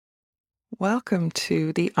Welcome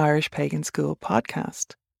to the Irish Pagan School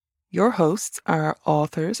podcast. Your hosts are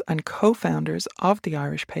authors and co-founders of the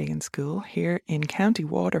Irish Pagan School here in County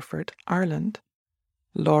Waterford, Ireland,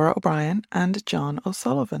 Laura O'Brien and John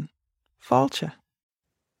O'Sullivan. Fáilte.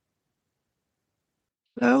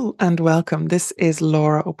 Hello and welcome. This is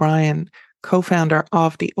Laura O'Brien, co-founder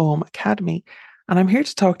of the OM Academy, and I'm here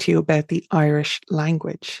to talk to you about the Irish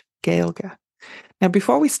language, Gaeilge. Now,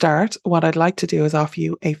 before we start, what I'd like to do is offer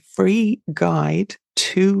you a free guide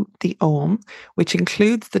to the OM, which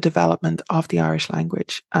includes the development of the Irish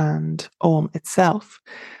language and OM itself.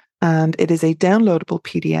 And it is a downloadable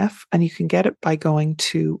PDF, and you can get it by going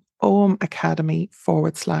to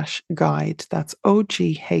omacademy/guide. That's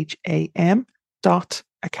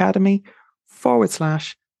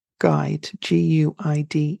OGHAM.academy/guide,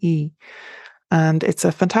 GUIDE. And it's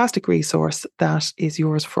a fantastic resource that is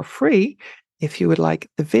yours for free if you would like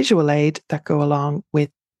the visual aid that go along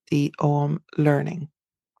with the OM learning.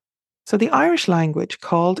 So the Irish language,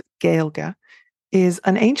 called Gaeilge, is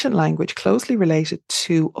an ancient language closely related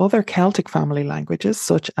to other Celtic family languages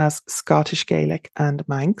such as Scottish Gaelic and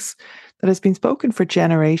Manx that has been spoken for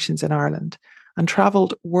generations in Ireland and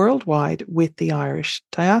travelled worldwide with the Irish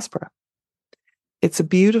diaspora. It's a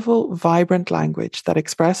beautiful, vibrant language that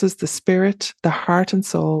expresses the spirit, the heart and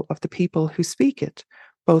soul of the people who speak it,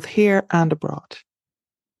 both here and abroad.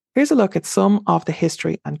 Here's a look at some of the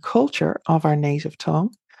history and culture of our native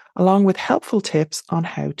tongue, along with helpful tips on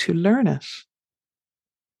how to learn it.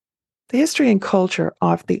 The history and culture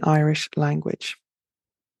of the Irish language.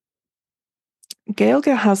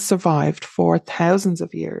 Gaeilge has survived for thousands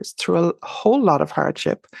of years through a whole lot of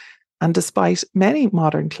hardship, and despite many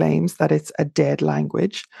modern claims that it's a dead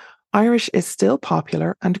language, Irish is still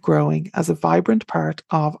popular and growing as a vibrant part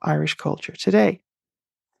of Irish culture today.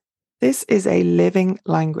 This is a living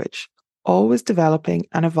language, always developing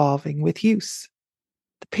and evolving with use.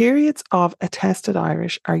 The periods of attested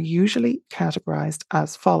Irish are usually categorized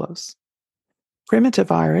as follows.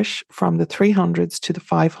 Primitive Irish from the 300s to the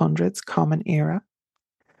 500s Common Era.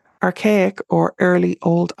 Archaic or Early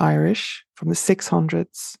Old Irish from the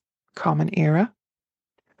 600s Common Era.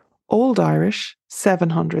 Old Irish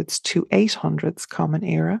 700s to 800s Common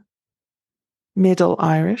Era. Middle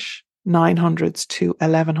Irish 900s to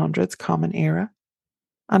 1100s Common Era,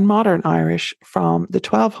 and Modern Irish from the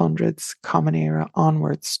 1200s Common Era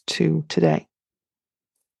onwards to today.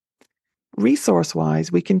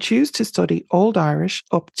 Resource-wise, we can choose to study Old Irish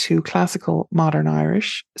up to Classical Modern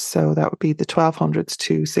Irish, so that would be the 1200s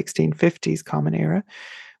to 1650s Common Era,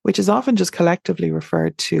 which is often just collectively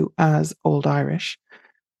referred to as Old Irish,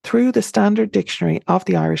 through the Standard Dictionary of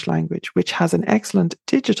the Irish Language, which has an excellent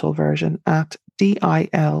digital version at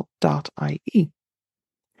dil.ie.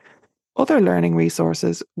 Other learning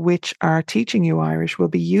resources which are teaching you Irish will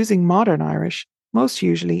be using Modern Irish, most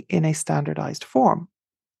usually in a standardized form.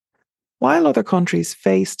 While other countries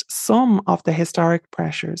faced some of the historic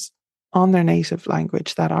pressures on their native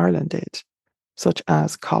language that Ireland did, such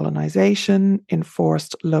as colonization,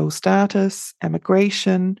 enforced low status,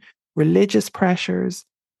 emigration, religious pressures,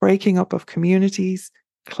 breaking up of communities,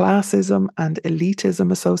 classism and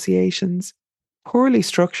elitism associations, poorly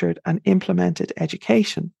structured and implemented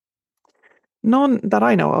education. None that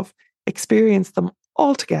I know of experienced them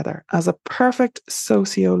altogether as a perfect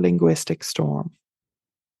socio-linguistic storm.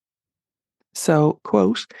 So,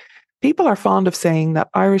 quote, people are fond of saying that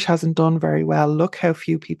Irish hasn't done very well, look how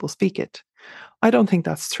few people speak it. I don't think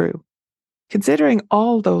that's true. Considering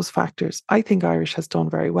all those factors, I think Irish has done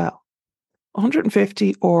very well.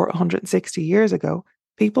 150 or 160 years ago,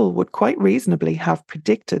 people would quite reasonably have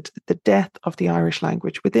predicted the death of the Irish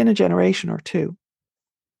language within a generation or two.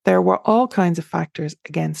 There were all kinds of factors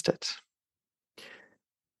against it.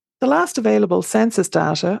 The last available census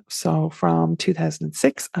data, so from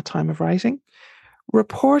 2006 at time of writing,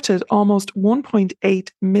 reported almost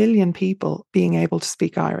 1.8 million people being able to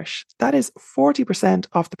speak Irish. That is 40%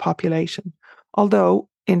 of the population, although,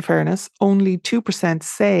 in fairness, only 2%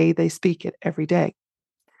 say they speak it every day.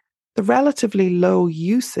 The relatively low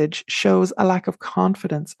usage shows a lack of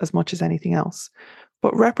confidence as much as anything else,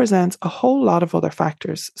 but represents a whole lot of other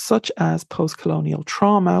factors, such as post-colonial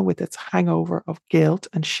trauma with its hangover of guilt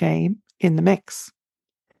and shame in the mix.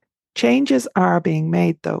 Changes are being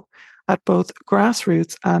made, though, at both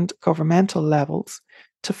grassroots and governmental levels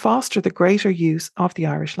to foster the greater use of the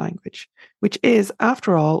Irish language, which is,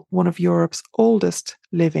 after all, one of Europe's oldest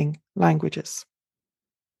living languages.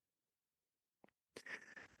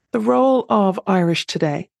 The role of Irish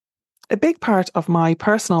today. A big part of my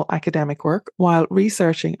personal academic work while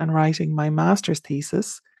researching and writing my master's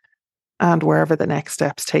thesis, and wherever the next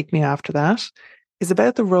steps take me after that, is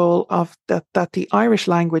about the role of that the Irish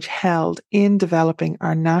language held in developing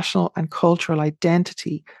our national and cultural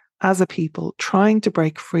identity as a people trying to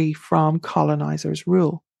break free from colonizers'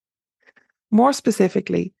 rule. More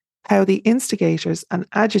specifically, how the instigators and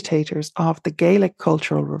agitators of the Gaelic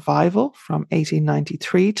cultural revival from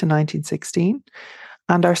 1893 to 1916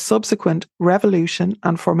 and our subsequent revolution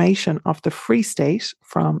and formation of the Free State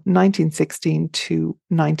from 1916 to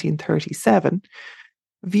 1937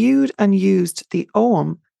 viewed and used the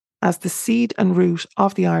Ogham as the seed and root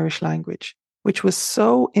of the Irish language, which was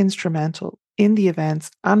so instrumental in the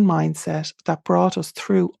events and mindset that brought us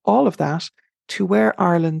through all of that to where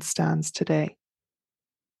Ireland stands today.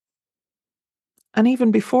 And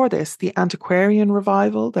even before this, the antiquarian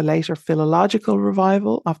revival, the later philological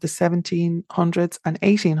revival of the 1700s and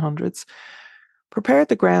 1800s, prepared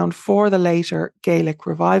the ground for the later Gaelic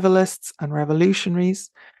revivalists and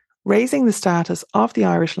revolutionaries, raising the status of the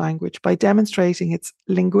Irish language by demonstrating its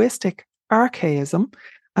linguistic archaism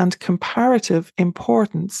and comparative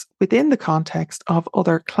importance within the context of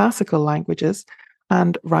other classical languages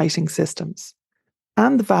and writing systems.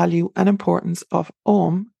 And the value and importance of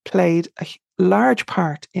Ogham played a large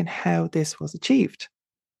part in how this was achieved.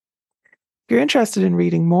 If you're interested in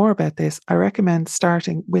reading more about this, I recommend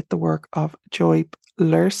starting with the work of Joyce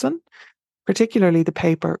Lurson, particularly the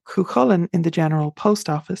paper Cuchulainn in the General Post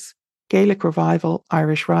Office, Gaelic Revival,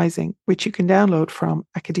 Irish Rising, which you can download from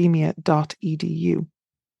academia.edu.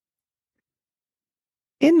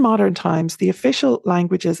 In modern times, the Official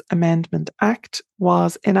Languages Amendment Act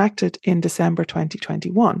was enacted in December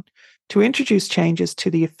 2021 to introduce changes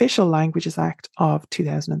to the Official Languages Act of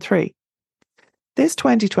 2003. This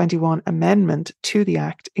 2021 amendment to the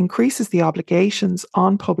Act increases the obligations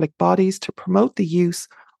on public bodies to promote the use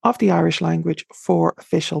of the Irish language for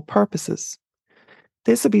official purposes.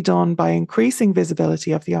 This will be done by increasing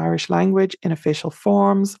visibility of the Irish language in official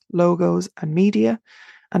forms, logos, and media,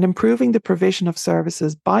 and improving the provision of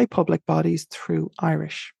services by public bodies through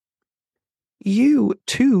Irish. You,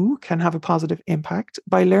 too, can have a positive impact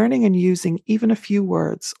by learning and using even a few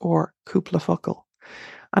words or cúpla focal.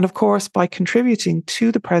 And of course, by contributing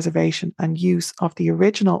to the preservation and use of the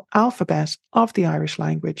original alphabet of the Irish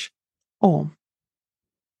language, Ogham.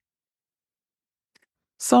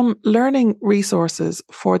 Some learning resources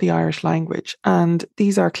for the Irish language, and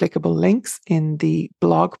these are clickable links in the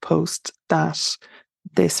blog post that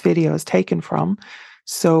this video is taken from.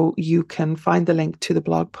 So you can find the link to the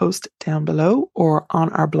blog post down below or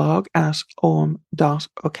on our blog at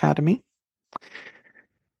ogham.academy.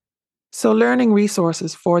 So learning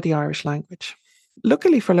resources for the Irish language.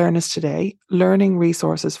 Luckily for learners today, learning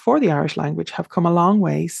resources for the Irish language have come a long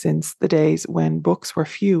way since the days when books were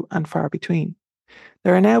few and far between.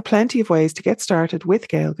 There are now plenty of ways to get started with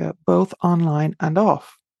Gaeilge, both online and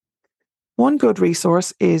off. One good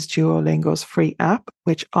resource is Duolingo's free app,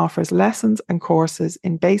 which offers lessons and courses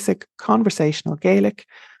in basic conversational Gaelic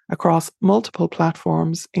across multiple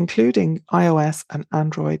platforms, including iOS and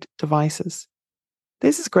Android devices.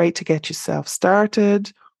 This is great to get yourself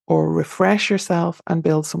started or refresh yourself and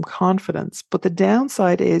build some confidence. But the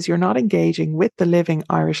downside is you're not engaging with the living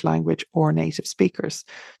Irish language or native speakers.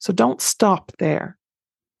 So don't stop there.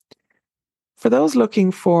 For those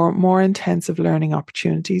looking for more intensive learning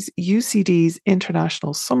opportunities, UCD's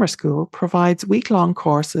International Summer School provides week-long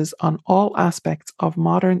courses on all aspects of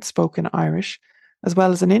modern spoken Irish, as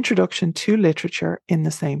well as an introduction to literature in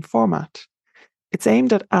the same format. It's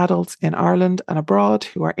aimed at adults in Ireland and abroad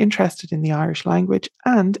who are interested in the Irish language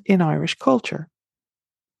and in Irish culture.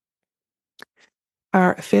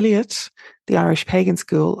 Our affiliate, the Irish Pagan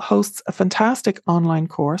School, hosts a fantastic online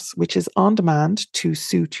course which is on demand to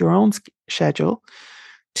suit your own schedule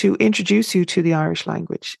to introduce you to the Irish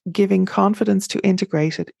language, giving confidence to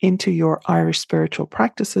integrate it into your Irish spiritual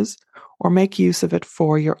practices or make use of it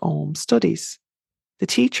for your own studies. The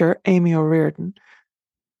teacher, Amy O'Riordan,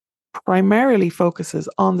 primarily focuses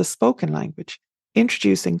on the spoken language,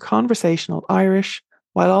 introducing conversational Irish,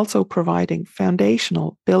 while also providing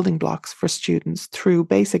foundational building blocks for students through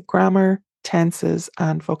basic grammar, tenses,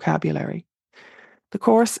 and vocabulary. The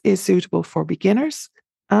course is suitable for beginners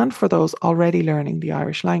and for those already learning the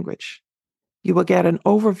Irish language. You will get an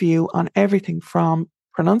overview on everything from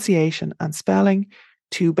pronunciation and spelling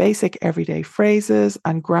to basic everyday phrases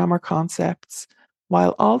and grammar concepts,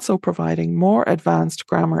 while also providing more advanced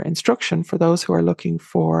grammar instruction for those who are looking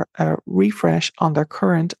for a refresh on their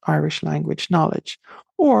current Irish language knowledge,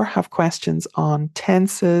 or have questions on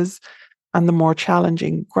tenses and the more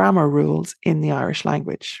challenging grammar rules in the Irish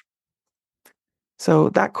language. So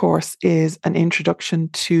that course is an introduction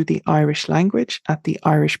to the Irish language at the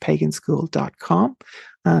irishpaganschool.com,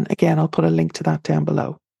 And again, I'll put a link to that down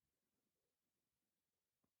below.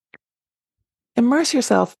 Immerse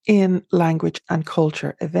yourself in language and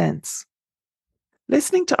culture events.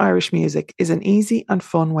 Listening to Irish music is an easy and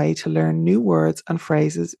fun way to learn new words and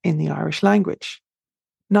phrases in the Irish language.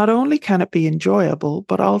 Not only can it be enjoyable,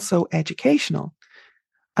 but also educational,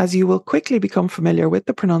 as you will quickly become familiar with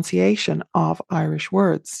the pronunciation of Irish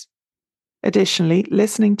words. Additionally,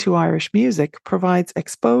 listening to Irish music provides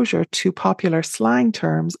exposure to popular slang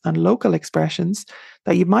terms and local expressions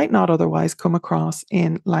that you might not otherwise come across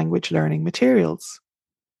in language learning materials.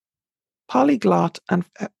 Polyglot and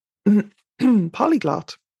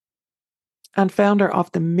Polyglot and founder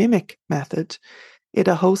of the Mimic method,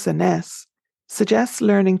 Idahosa Ness, suggests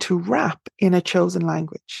learning to rap in a chosen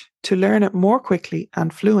language to learn it more quickly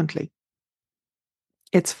and fluently.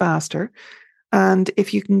 It's faster, and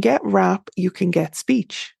if you can get rap, you can get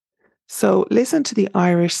speech. So listen to the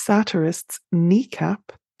Irish satirist's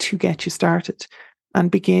Kneecap to get you started and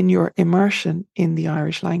begin your immersion in the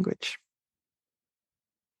Irish language.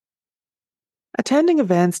 Attending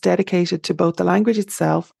events dedicated to both the language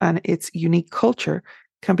itself and its unique culture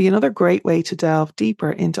can be another great way to delve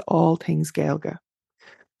deeper into all things Gaeilge.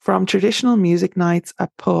 From traditional music nights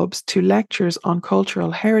at pubs to lectures on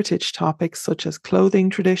cultural heritage topics such as clothing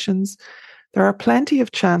traditions, there are plenty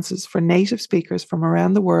of chances for native speakers from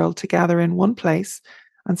around the world to gather in one place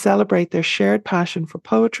and celebrate their shared passion for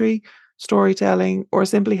poetry, storytelling, or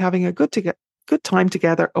simply having a good time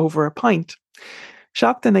together over a pint.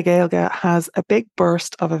 Seachtain na Gaeilge has a big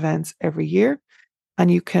burst of events every year, and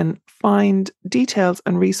you can find details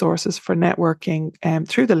and resources for networking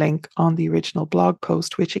through the link on the original blog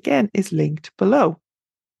post, which again is linked below.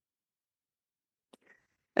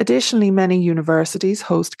 Additionally, many universities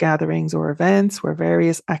host gatherings or events where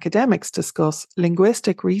various academics discuss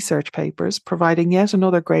linguistic research papers, providing yet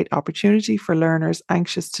another great opportunity for learners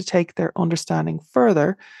anxious to take their understanding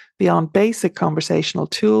further beyond basic conversational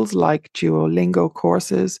tools like Duolingo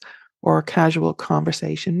courses or casual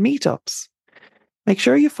conversation meetups. Make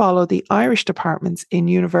sure you follow the Irish departments in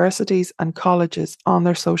universities and colleges on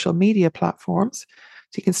their social media platforms.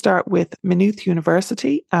 So you can start with Maynooth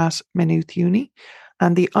University at Maynooth Uni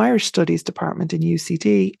and the Irish Studies Department in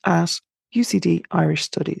UCD at UCD Irish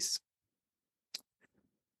Studies.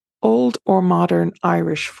 Old or modern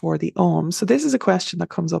Irish for the OM? So this is a question that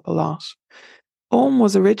comes up a lot. OM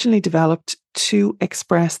was originally developed to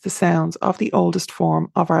express the sounds of the oldest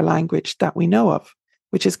form of our language that we know of,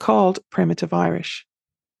 which is called Primitive Irish.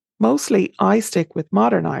 Mostly I stick with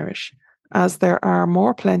Modern Irish as there are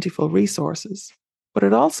more plentiful resources, but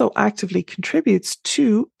it also actively contributes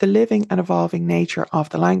to the living and evolving nature of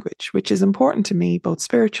the language, which is important to me both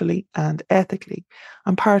spiritually and ethically,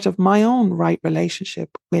 and part of my own right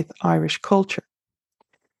relationship with Irish culture.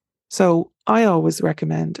 So I always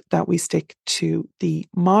recommend that we stick to the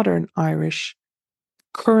Modern Irish,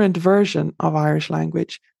 current version of Irish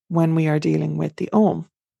language when we are dealing with the OM.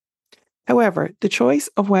 However, the choice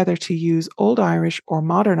of whether to use Old Irish or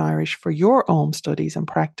Modern Irish for your OM studies and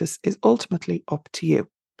practice is ultimately up to you.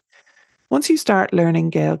 Once you start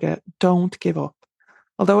learning Gaeilge, don't give up.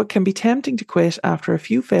 Although it can be tempting to quit after a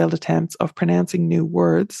few failed attempts of pronouncing new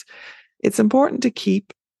words, it's important to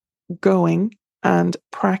keep going and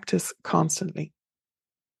practice constantly.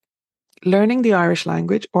 Learning the Irish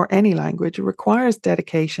language or any language requires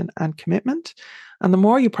dedication and commitment, and the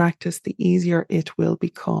more you practice, the easier it will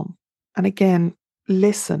become. And again,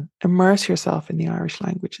 listen, immerse yourself in the Irish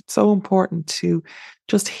language. It's so important to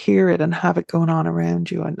just hear it and have it going on around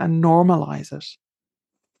you and normalize it.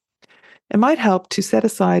 It might help to set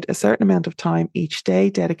aside a certain amount of time each day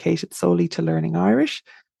dedicated solely to learning Irish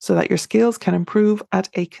so that your skills can improve at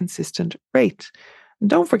a consistent rate. And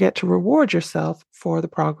don't forget to reward yourself for the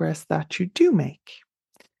progress that you do make.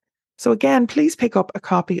 So again, please pick up a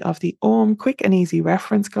copy of the OM Quick and Easy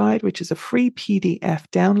Reference Guide, which is a free PDF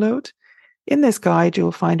download. In this guide, you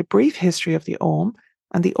will find a brief history of the OM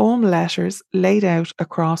and the OM letters laid out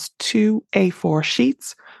across 2 A4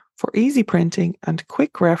 sheets for easy printing and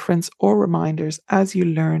quick reference or reminders as you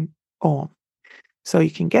learn OM. So you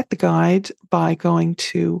can get the guide by going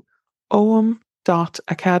to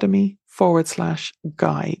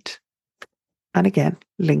om.academy/guide. And again,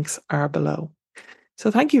 links are below.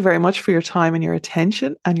 So thank you very much for your time and your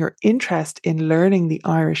attention and your interest in learning the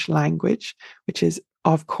Irish language, which is,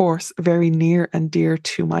 of course, very near and dear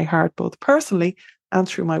to my heart, both personally and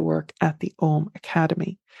through my work at the OM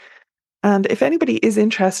Academy. And if anybody is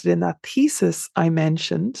interested in that thesis I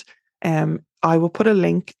mentioned, I will put a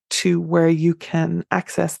link to where you can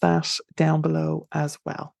access that down below as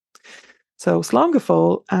well. So slán go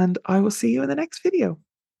fóill, and I will see you in the next video.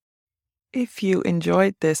 If you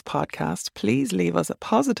enjoyed this podcast, please leave us a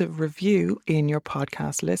positive review in your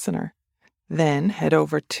podcast listener. Then head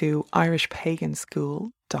over to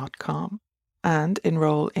irishpaganschool.com and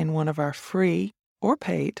enroll in one of our free or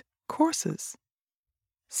paid courses.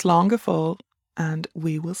 Slán go fóill, and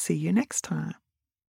we will see you next time.